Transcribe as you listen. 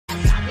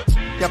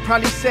They'll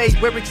probably say,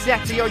 where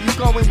exactly are you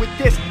going with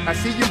this? I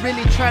see you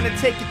really trying to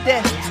take it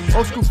there.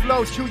 Old school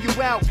flow, chew you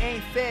out,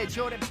 ain't fair.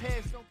 Jordan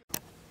pants don't...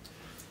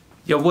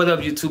 Yo, what up,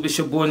 YouTube? It's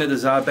your boy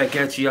Nadazar back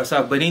at you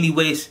outside. But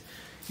anyways,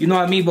 you know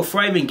what I mean? Before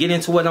I even get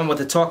into what I'm about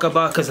to talk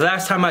about, because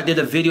last time I did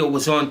a video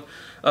was on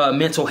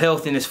mental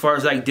health, and as far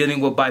as like dealing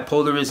with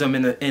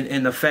bipolarism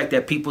and the fact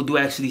that people do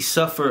actually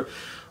suffer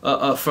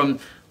from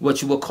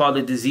what you would call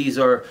a disease,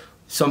 or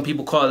some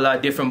people call it a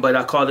lot different, but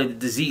I call it a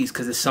disease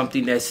because it's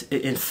something that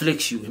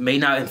inflicts you. It may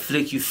not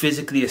inflict you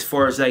physically, as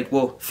far as like,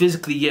 well,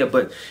 physically, yeah,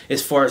 but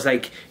as far as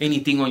like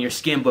anything on your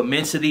skin, but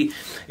mentally,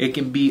 it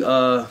can be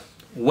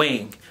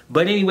weighing.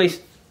 But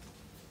anyways,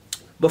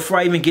 before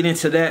I even get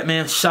into that,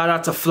 man, shout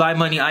out to Fly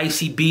Money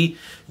ICB.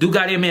 Dude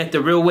got at me at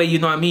the real way, you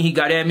know what I mean? He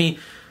got at me.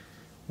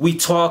 We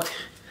talked.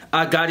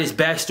 I got his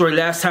backstory.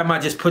 Last time I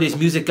just put his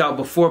music out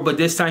before, but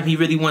this time he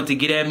really wanted to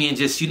get at me and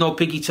just, you know,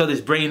 pick each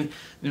other's brain,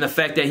 and the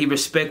fact that he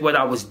respect what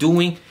I was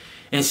doing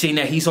and seeing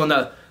that he's on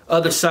the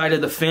other side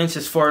of the fence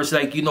as far as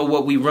like, you know,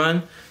 what we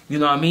run, you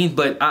know what I mean?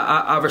 But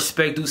I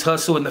respect dude's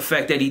hustle and the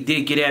fact that he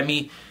did get at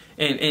me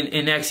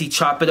and actually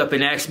chop it up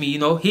and ask me, you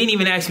know, he didn't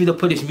even ask me to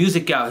put his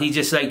music out. He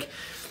just like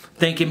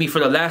thanking me for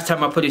the last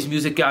time I put his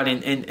music out,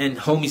 and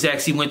homies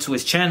actually went to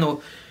his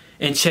channel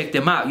and checked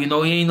him out. You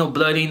know, he ain't no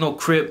blood, ain't no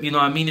crip, you know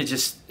what I mean?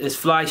 It's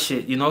fly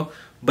shit, you know?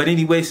 But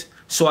anyways,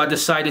 so I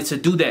decided to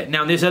do that.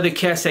 Now, there's other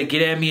cats that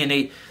get at me and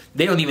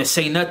they don't even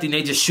say nothing.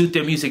 They just shoot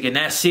their music and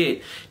that's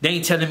it. They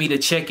ain't telling me to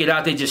check it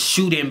out. They just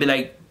shoot it and be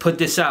like, put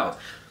this out.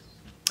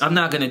 I'm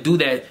not going to do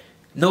that.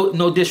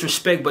 No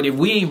disrespect, but if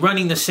we ain't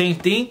running the same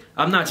thing,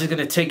 I'm not just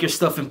going to take your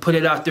stuff and put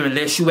it out there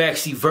unless you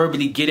actually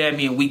verbally get at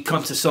me and we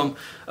come to some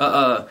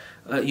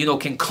you know,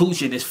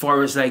 conclusion as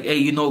far as like, hey,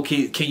 you know,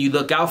 can you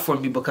look out for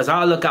me? Because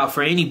I'll look out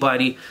for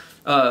anybody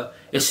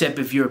except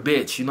if you're a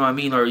bitch, you know what I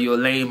mean? Or you're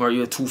lame, or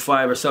you're a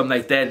 2-5 or something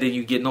like that, then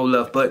you get no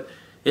love. But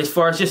as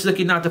far as just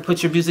looking out to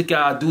put your music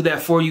out, I'll do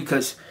that for you,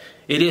 because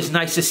it is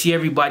nice to see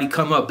everybody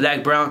come up,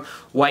 black, brown,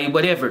 white,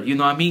 whatever, you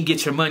know what I mean?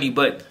 Get your money.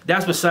 But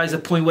that's besides the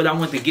point. What I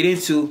want to get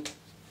into,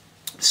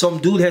 some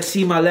dude has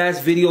seen my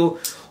last video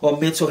on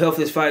mental health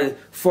as far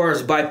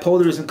as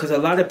bipolarism, because a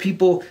lot of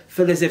people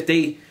feel as if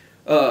they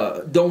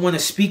don't want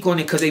to speak on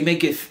it because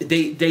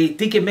they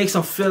think it makes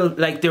them feel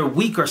like they're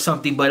weak or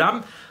something. But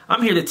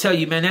I'm here to tell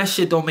you, man, that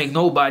shit don't make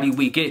nobody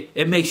weak.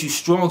 It makes you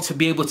strong to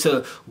be able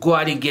to go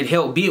out and get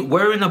help. Be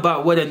worrying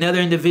about what another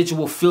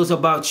individual feels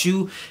about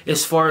you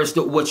as far as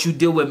what you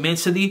deal with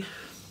mentally.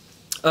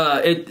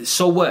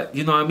 So what?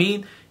 You know what I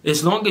mean?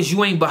 As long as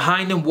you ain't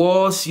behind them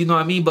walls, you know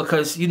what I mean?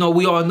 Because, you know,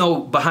 we all know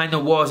behind the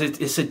walls,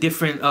 it's a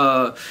different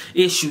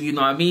issue, you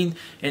know what I mean?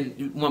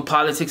 And when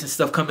politics and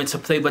stuff come into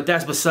play, but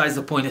that's besides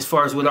the point as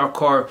far as with our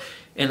car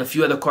and a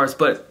few other cars.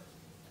 But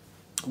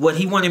what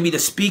he wanted me to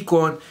speak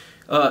on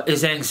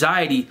is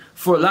anxiety.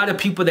 For a lot of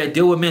people that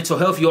deal with mental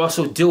health, you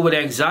also deal with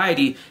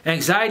anxiety.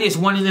 Anxiety is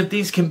one of them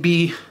things, can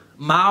be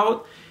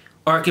mild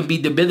or it can be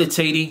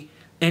debilitating,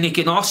 and it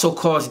can also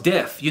cause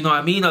death. You know what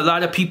I mean? A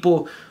lot of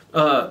people...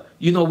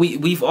 you know,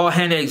 we've all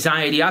had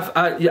anxiety.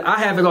 I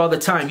have it all the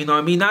time, you know what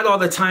I mean? Not all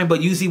the time,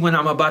 but usually when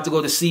I'm about to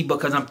go to sleep,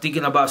 because I'm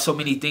thinking about so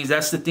many things.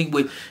 That's the thing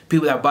with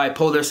people that are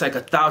bipolar. It's like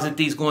 1,000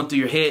 things going through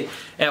your head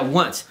at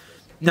once.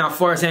 Now, as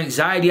far as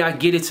anxiety, I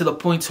get it to the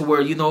point to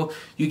where, you know,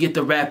 you get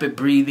the rapid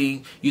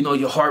breathing, you know,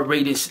 your heart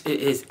rate it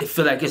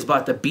feel like it's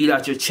about to beat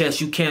out your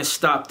chest. You can't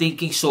stop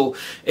thinking, so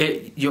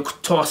you're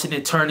tossing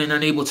and turning,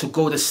 unable to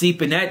go to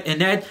sleep,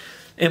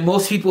 and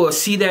most people will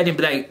see that and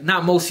be like,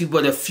 not most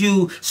people, but a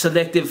few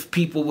selective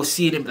people will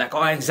see it and be like,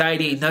 oh,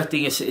 anxiety ain't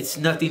nothing. It's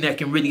nothing that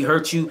can really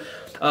hurt you.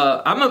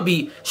 I'm going to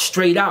be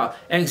straight out.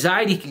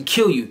 Anxiety can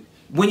kill you.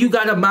 When you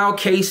got a mild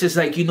case, it's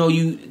like, you know,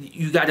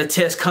 you got a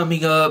test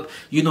coming up,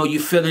 you know,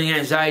 you're feeling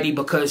anxiety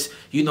because,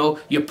 you know,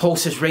 your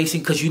pulse is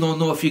racing because you don't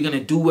know if you're going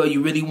to do well.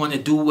 You really want to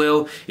do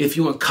well. If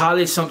you're in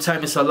college,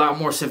 sometimes it's a lot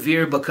more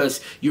severe because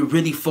you're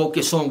really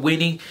focused on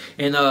winning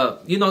and,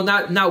 you know,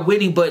 not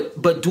winning,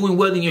 but doing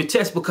well in your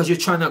test because you're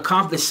trying to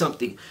accomplish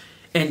something.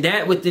 And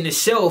that within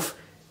itself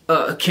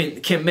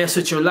can mess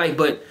with your life.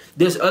 But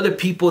there's other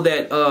people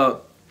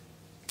that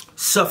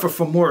suffer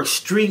from more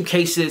extreme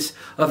cases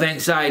of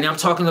anxiety. I'm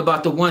talking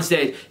about the ones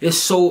that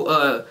is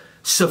so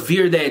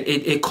severe that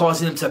it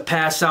causes them to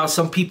pass out.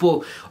 Some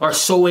people are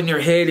so in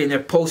their head and their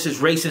pulse is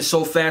racing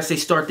so fast they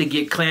start to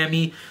get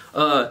clammy,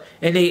 and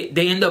they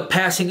end up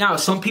passing out.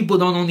 Some people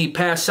don't only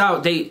pass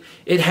out,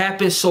 it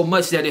happens so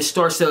much that it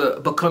starts to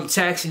become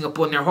taxing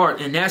upon their heart.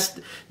 And that's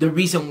the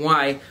reason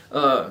why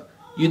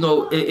you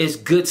know, it's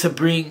good to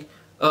bring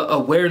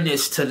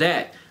awareness to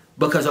that.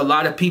 Because a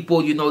lot of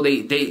people, you know,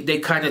 they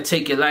kind of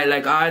take it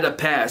like I had a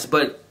pass.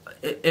 But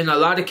in a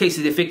lot of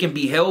cases, if it can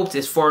be helped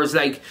as far as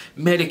like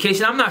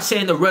medication, I'm not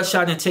saying to rush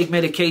out and take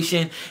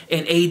medication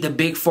and aid the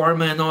big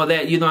pharma and all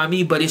that, you know what I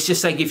mean? But it's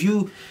just like if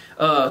you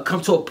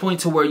come to a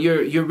point to where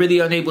you're really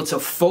unable to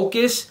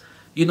focus,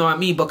 you know what I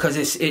mean? Because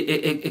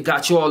it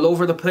got you all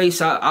over the place.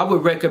 I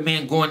would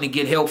recommend going to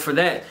get help for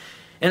that.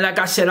 And like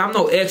I said, I'm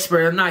no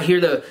expert. I'm not here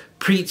to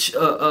preach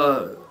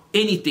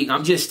anything.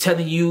 I'm just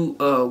telling you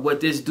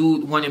what this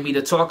dude wanted me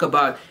to talk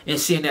about, and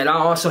seeing that I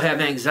also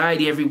have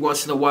anxiety every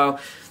once in a while.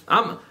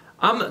 I'm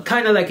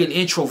kind of like an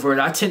introvert.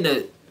 I tend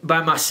to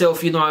by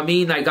myself, you know what I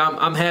mean? Like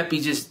I'm happy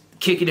just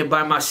kicking it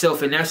by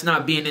myself, and that's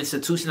not being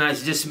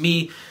institutionalized. Just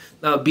me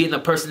being the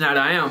person that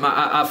I am.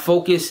 I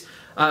focus.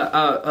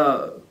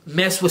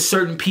 Mess with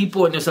certain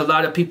people, and there's a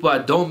lot of people I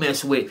don't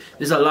mess with.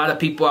 There's a lot of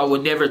people I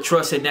would never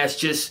trust, and that's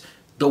just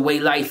the way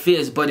life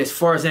is. But as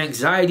far as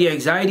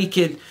anxiety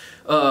can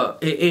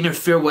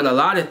interfere with a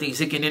lot of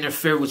things. It can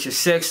interfere with your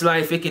sex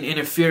life. It can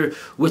interfere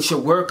with your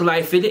work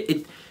life.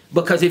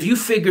 Because if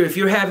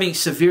you're having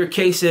severe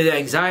cases of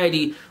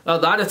anxiety, a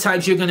lot of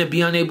times you're going to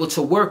be unable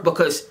to work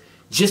because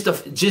just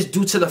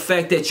due to the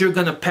fact that you're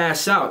going to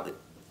pass out.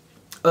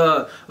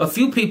 A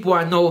few people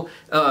I know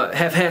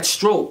have had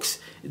strokes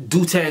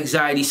due to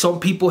anxiety. Some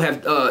people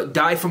have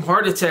died from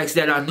heart attacks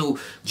that I knew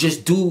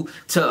just due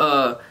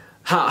to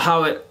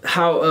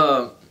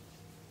how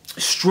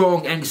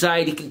strong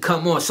anxiety can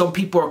come on. Some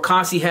people are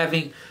constantly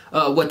having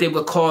what they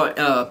would call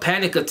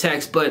panic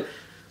attacks, but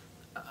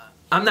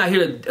I'm not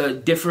here to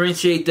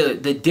differentiate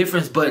the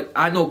difference, but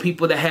I know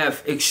people that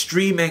have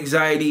extreme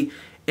anxiety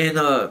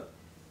and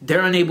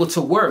they're unable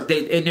to work.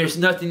 And there's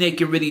nothing they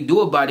can really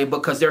do about it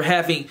because they're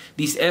having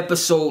these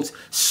episodes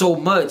so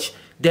much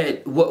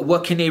that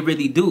what can they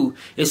really do?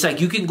 It's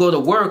like you can go to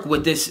work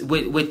with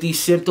these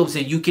symptoms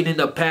and you can end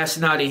up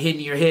passing out and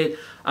hitting your head.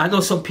 I know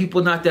some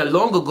people not that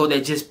long ago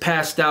that just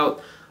passed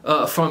out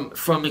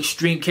from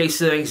extreme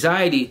cases of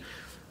anxiety.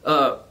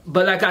 But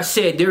like I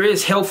said, there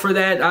is help for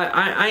that.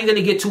 I ain't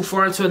gonna get too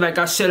far into it. Like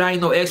I said, I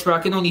ain't no expert. I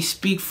can only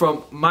speak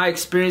from my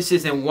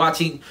experiences and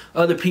watching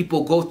other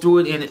people go through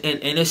it,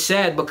 and it's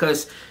sad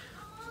because,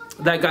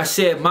 like I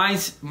said,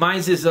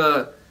 mine's is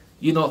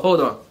you know,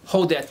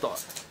 hold that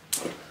thought.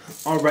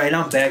 All right,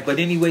 I'm back. But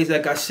anyways,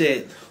 like I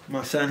said,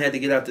 my son had to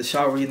get out the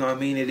shower. You know what I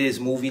mean? It is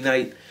movie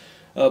night.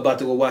 About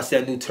to go watch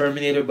that new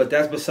Terminator, but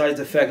that's besides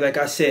the fact. Like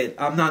I said,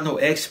 I'm not no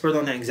expert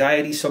on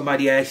anxiety.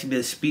 Somebody asked me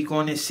to speak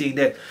on it, seeing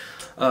that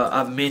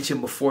I've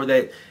mentioned before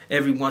that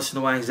every once in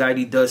a while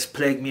anxiety does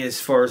plague me as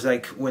far as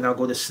like when I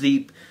go to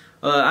sleep.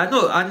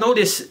 I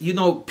notice, you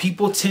know,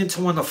 people tend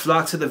to want to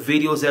flock to the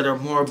videos that are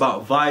more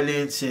about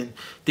violence and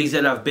things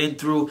that I've been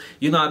through,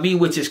 you know what I mean,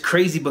 which is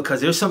crazy because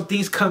there's some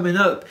things coming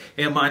up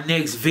in my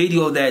next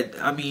video that,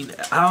 I mean,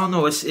 I don't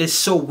know, it's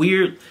so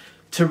weird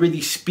to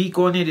really speak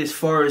on it as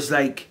far as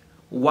like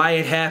why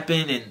it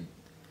happened and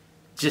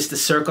just the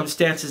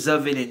circumstances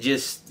of it, and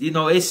just, you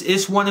know,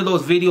 it's one of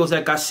those videos,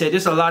 like I said,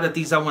 there's a lot of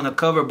things I want to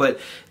cover, but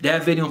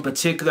that video in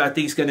particular I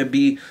think is going to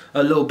be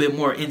a little bit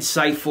more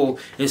insightful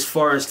as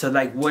far as to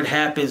like what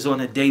happens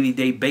on a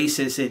day-to-day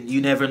basis, and you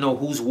never know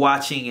who's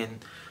watching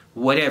and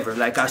whatever.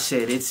 Like I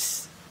said,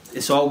 it's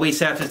always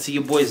happening to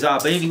your boy Zah.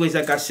 But anyways,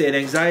 like I said,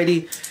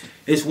 anxiety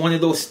is one of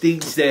those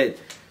things that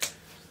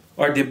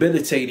are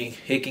debilitating.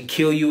 It can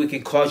kill you. It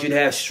can cause you to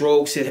have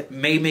strokes. It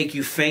may make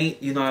you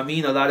faint. You know what I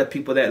mean? A lot of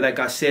people that, like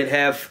I said,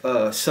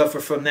 have suffer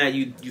from that.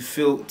 You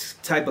feel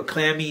type of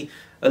clammy,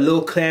 a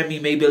little clammy,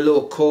 maybe a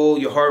little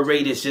cold. Your heart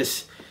rate is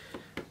just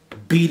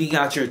beating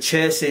out your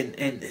chest, and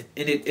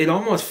it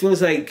almost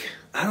feels like,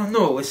 I don't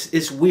know.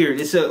 It's weird.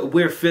 It's a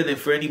weird feeling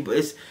for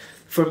anybody.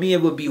 For me,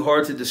 it would be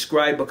hard to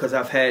describe because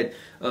I've had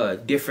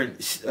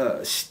different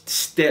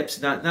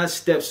steps, not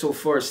steps so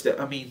far.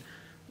 I mean,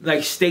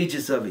 like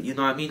stages of it, you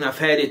know what I mean? I've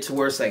had it to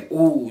where it's like,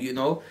 ooh, you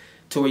know,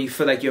 to where you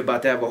feel like you're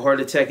about to have a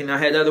heart attack. And I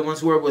had other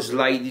ones where it was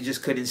light, you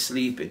just couldn't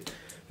sleep. And,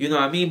 you know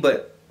what I mean?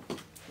 But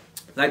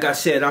like I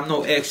said, I'm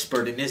no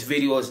expert. And this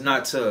video is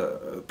not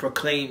to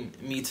proclaim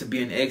me to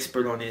be an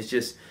expert on it. It's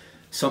just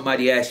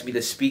somebody asked me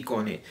to speak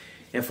on it.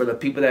 And for the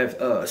people that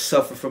have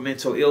suffered from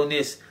mental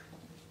illness,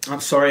 I'm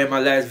sorry, in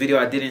my last video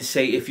I didn't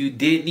say if you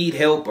did need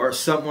help or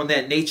something on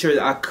that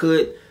nature, I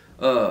could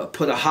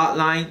put a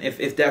hotline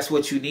if that's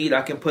what you need.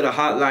 I can put a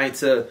hotline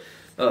to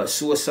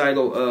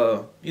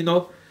suicidal, you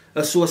know,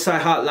 a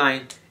suicide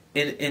hotline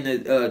in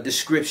the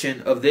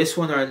description of this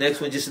one or the next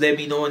one. Just let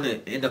me know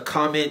in the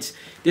comments.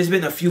 There's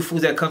been a few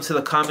fools that come to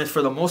the comments.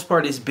 For the most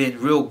part, it's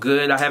been real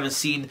good. I haven't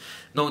seen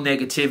no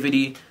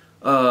negativity.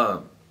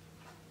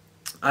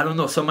 I don't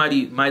know.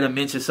 Somebody might have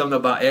mentioned something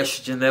about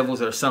estrogen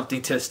levels or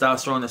something,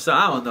 testosterone or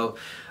something. I don't know.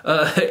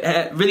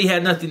 It really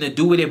had nothing to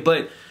do with it,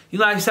 but you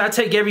know, like I said, I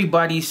take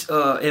everybody's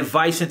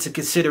advice into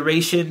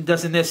consideration.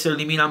 Doesn't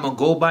necessarily mean I'm going to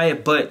go by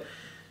it. But,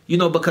 you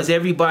know, because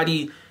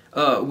everybody,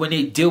 when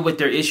they deal with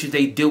their issues,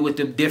 they deal with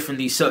them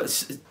differently. So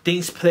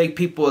things plague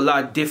people a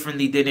lot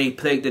differently than they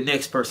plague the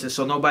next person.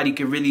 So nobody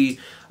can really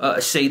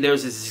say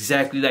theirs is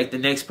exactly like the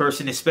next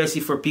person, especially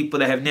for people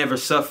that have never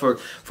suffered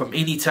from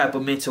any type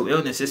of mental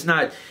illness. It's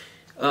not...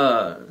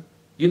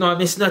 you know, I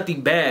mean, it's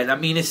nothing bad. I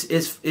mean,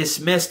 it's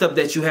messed up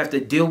that you have to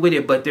deal with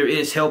it, but there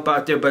is help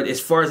out there. But as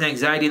far as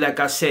anxiety, like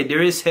I said,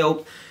 there is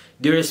help.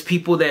 There is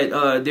people that,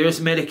 there is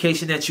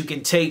medication that you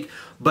can take.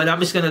 But I'm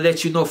just going to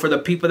let you know, for the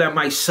people that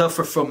might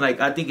suffer from, like,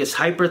 I think it's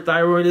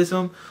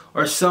hyperthyroidism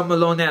or something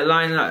along that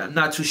line. I'm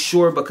not too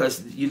sure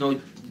because, you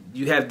know,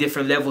 you have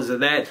different levels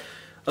of that.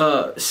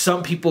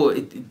 some people,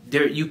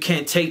 you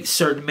can't take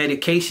certain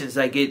medications.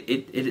 Like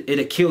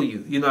it'll kill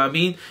you. You know what I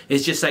mean?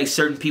 It's just like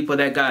certain people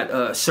that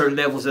got certain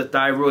levels of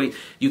thyroid.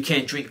 You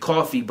can't drink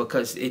coffee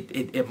because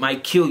it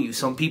might kill you.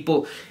 Some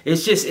people,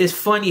 it's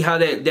funny how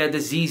that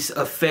disease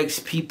affects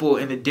people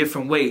in a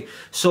different way.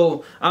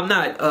 So I'm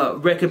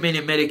not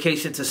recommending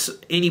medication to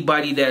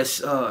anybody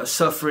that's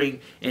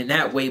suffering in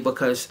that way,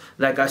 because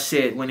like I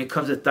said, when it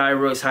comes to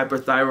thyroids,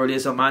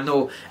 hyperthyroidism, I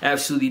know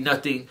absolutely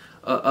nothing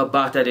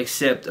about that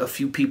except a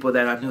few people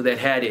that I knew that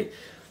had it.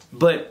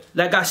 But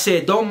like I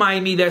said, don't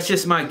mind me. That's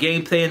just my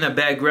gameplay in the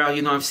background.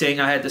 You know what I'm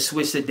saying? I had to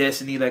switch to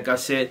Destiny, like I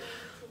said.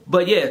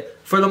 But yeah,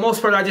 for the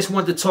most part, I just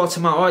want to talk to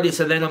my audience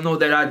and let them know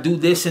that I do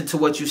listen to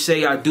what you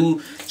say. I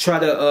do try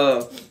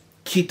to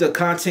keep the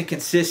content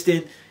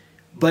consistent.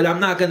 But I'm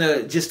not going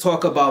to just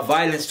talk about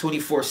violence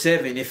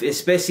 24/7.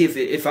 Especially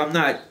if I'm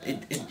not,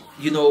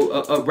 you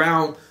know,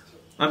 around.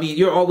 I mean,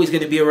 you're always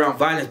going to be around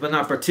violence, but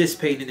not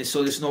participating in it.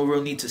 So there's no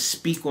real need to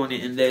speak on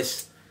it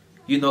unless,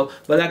 you know.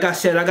 But like I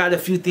said, I got a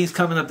few things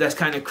coming up that's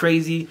kind of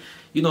crazy.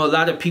 You know, a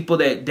lot of people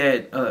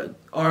that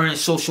are in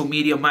social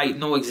media might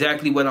know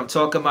exactly what I'm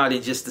talking about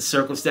and just the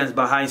circumstance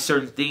behind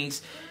certain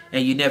things.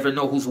 And you never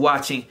know who's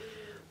watching.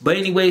 But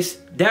anyways,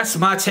 that's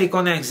my take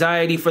on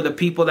anxiety for the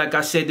people. Like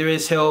I said, there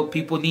is help.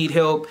 People need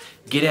help.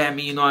 Get at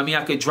me, you know what I mean?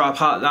 I could drop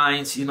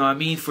hotlines, you know what I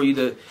mean, for you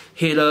to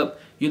hit up.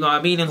 You know what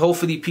I mean? And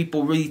hopefully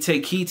people really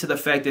take heed to the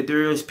fact that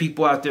there is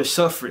people out there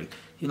suffering.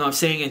 You know what I'm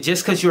saying? And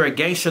just because you're a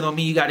gangster don't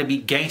mean you got to be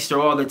gangster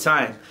all the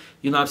time.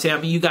 You know what I'm saying?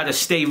 I mean, you got to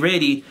stay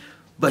ready,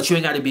 but you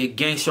ain't got to be a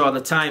gangster all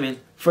the time. And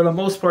for the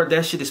most part,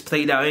 that shit is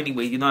played out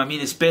anyway. You know what I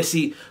mean?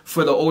 Especially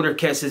for the older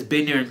cats that's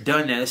been there and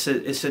done that.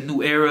 It's a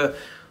new era.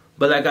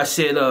 But like I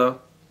said,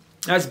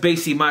 that's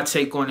basically my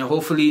take on it.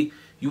 Hopefully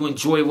you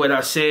enjoy what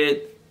I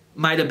said.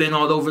 Might have been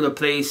all over the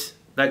place.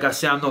 Like I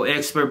said, I'm no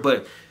expert,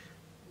 but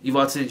you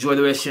about to enjoy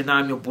the rest of your night.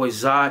 I'm your boy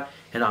Zod,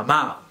 and I'm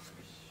out.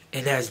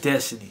 And that's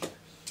Destiny.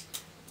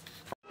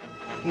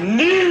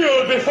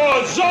 Kneel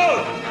before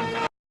Zod!